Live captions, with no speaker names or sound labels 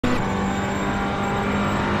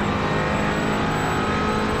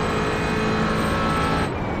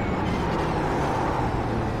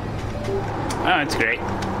it's great.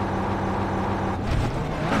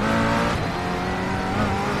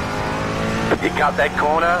 You cut that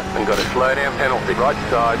corner and got a slow down penalty. Right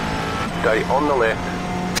side, stay on the left.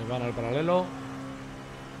 Van al paralelo.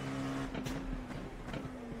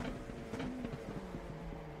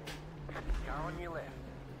 Car on your left.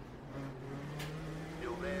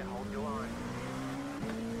 Still there, hold your line.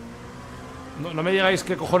 No me digáis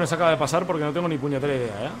qué cojones acaba de pasar porque no tengo ni puñetera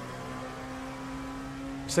idea, ¿eh?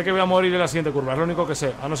 Sé que voy a morir en la siguiente curva, es lo único que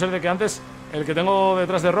sé. A no ser de que antes el que tengo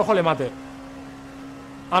detrás de rojo le mate.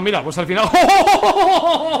 Ah, mira, pues al final...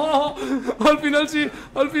 Al final sí,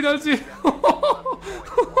 al final sí.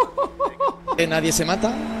 Nadie se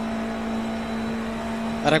mata.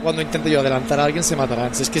 Ahora cuando intente yo adelantar a alguien se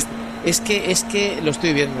matarán. Es que lo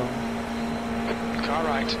estoy viendo. Car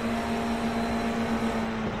right.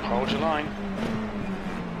 Hold your line.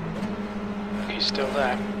 He's still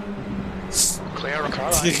there. Clear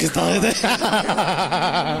car right. Es que estaba...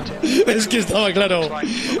 Es que estaba claro.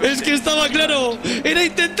 Es que estaba claro. Era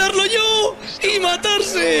intentarlo yo y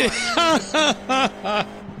matarse.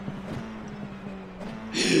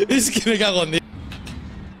 Es que me cago en Dios.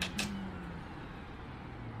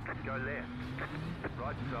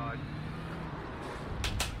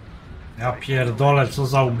 Ja pierdolę, co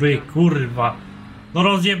za łby, kurwa. No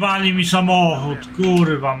rozjebali mi samochód,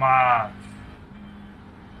 kurwa mać.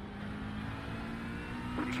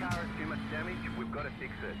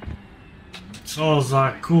 Co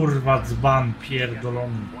za kurwa dzban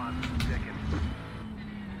pierdolony.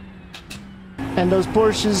 And those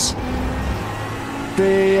Porsches,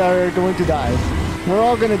 they are going to die. We're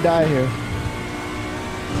all going to die here.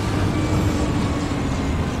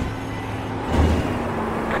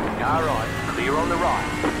 Car right, clear on the right.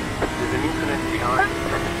 There's an incident behind.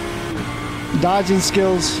 Dodging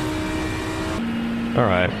skills.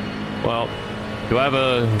 Alright. Well, do I have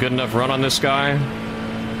a good enough run on this guy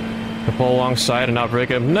to pull alongside and not break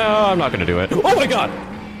him? No, I'm not gonna do it. Oh my god!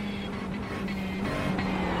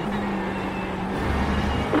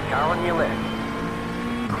 Car on your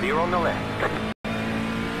left. Clear on the left.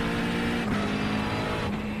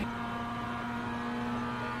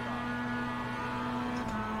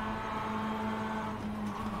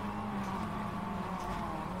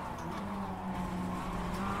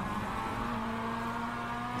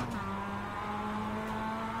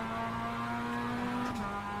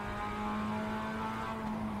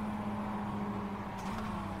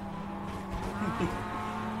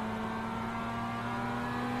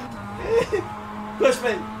 Push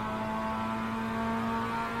me.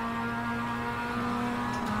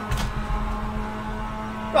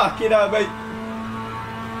 Fucking hell, mate.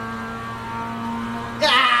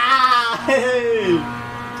 Ah! Hey!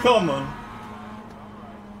 Come on.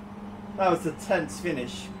 That was a tense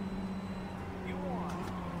finish.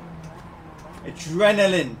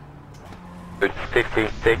 Adrenaline. It's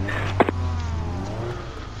 56.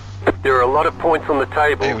 There are a lot of points on the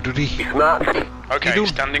table. Hey, what do Be smart. Okay,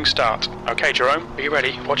 standing start. Okay, Jerome, are you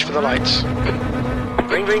ready? Watch for the lights.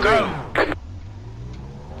 Green, green, Go! green.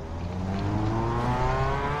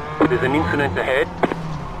 There's an incident ahead.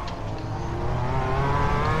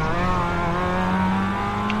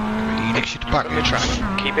 Ik zit te On pakken. the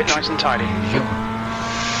track. Keep it nice and tidy. Jongen.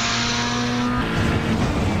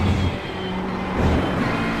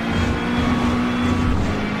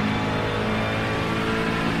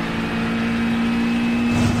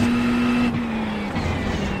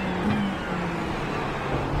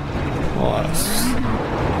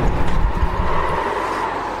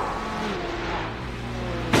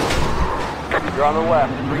 You're on the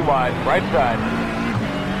left, 3 wide, right side.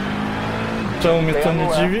 Czemu mnie to nie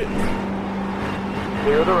dziwi?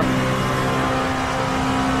 Clear the right.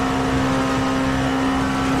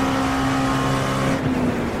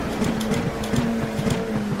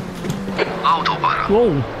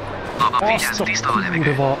 Wow. Osto,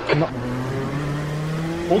 kurwa, no.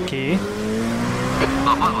 Okej.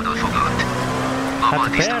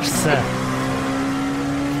 Tak persze.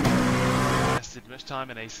 Much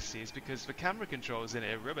time in ACC is because the camera controls in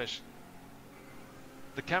it are rubbish.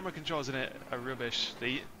 The camera controls in it are rubbish.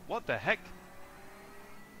 What the heck?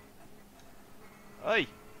 Oi!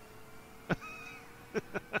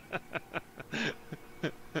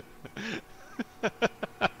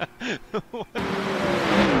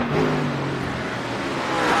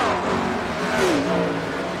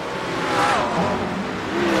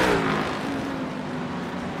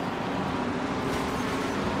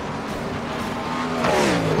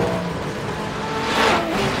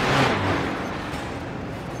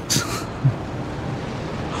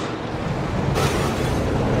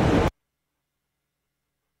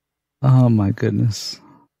 Oh my goodness.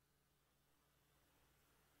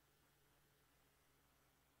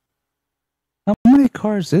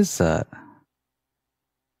 cars is that?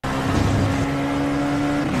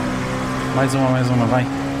 Mais uma, vai.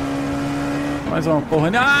 Mais uma porra.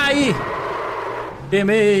 Ai!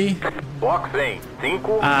 Queimei! Box em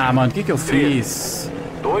 5. Ah, mano, o que eu fiz?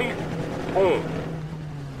 2, 1.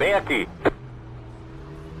 Vem aqui.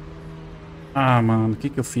 Ah, mano, o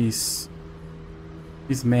que eu fiz?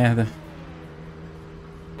 Fiz merda.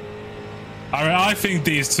 I think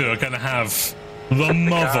these two are gonna have the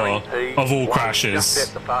mother of all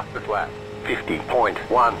crashes.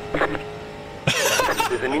 50.1.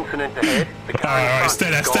 There's an incident ahead. The car Alright, stay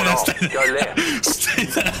there. Go left. Stay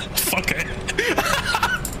there. Fuck it.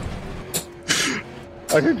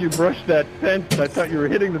 I heard you brush that fence. I thought you were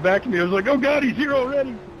hitting the back of me. I was like, oh god, he's here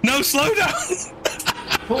already. No, slow down.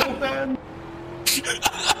 Pull down.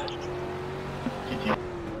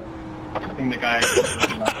 The guy.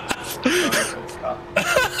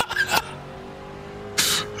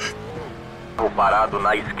 Carro parado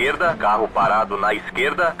na esquerda, carro parado na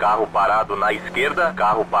esquerda, carro parado na esquerda,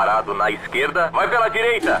 carro parado na esquerda. Vai pela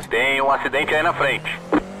direita. Tem um acidente aí na frente.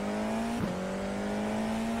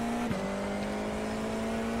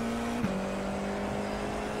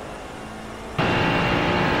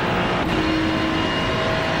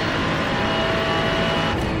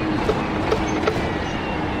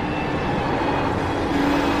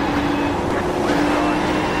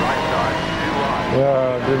 Yeah,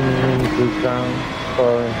 I didn't mean to count.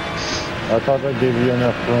 Sorry. I thought I gave you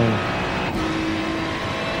enough room.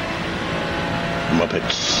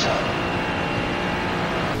 Muppets.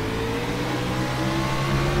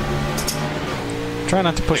 Try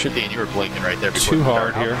not to push it You were blinking right there too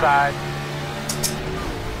hard here. Outside.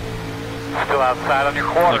 Still outside on your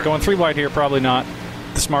corner. Like going 3 wide here, probably not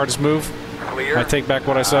the smartest move. Clear. I take back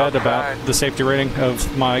what I said about the safety rating of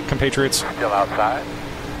my compatriots. Still outside.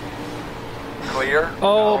 Clear.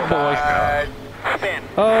 Oh boy. Spin.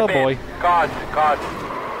 Oh Spin. boy. God.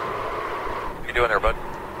 What you doing there, bud?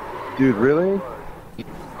 Dude, really?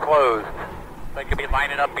 Closed. They could be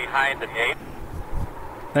lining up behind the gate.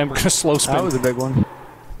 And we're gonna slow spin. That was a big one.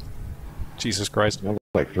 Jesus Christ.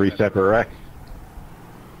 Like 3 separate wrecks.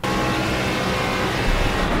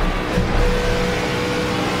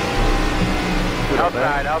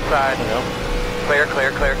 Outside. Clear.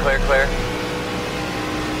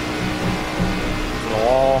 The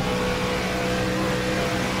wall.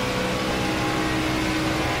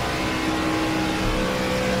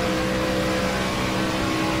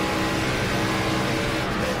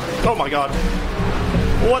 Oh my god.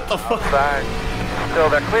 What the fuck? Outside. Still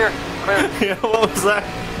there. Clear. Yeah, what was that?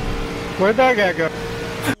 Where'd that guy go?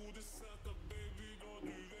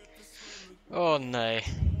 Åh nej.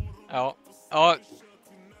 Ja.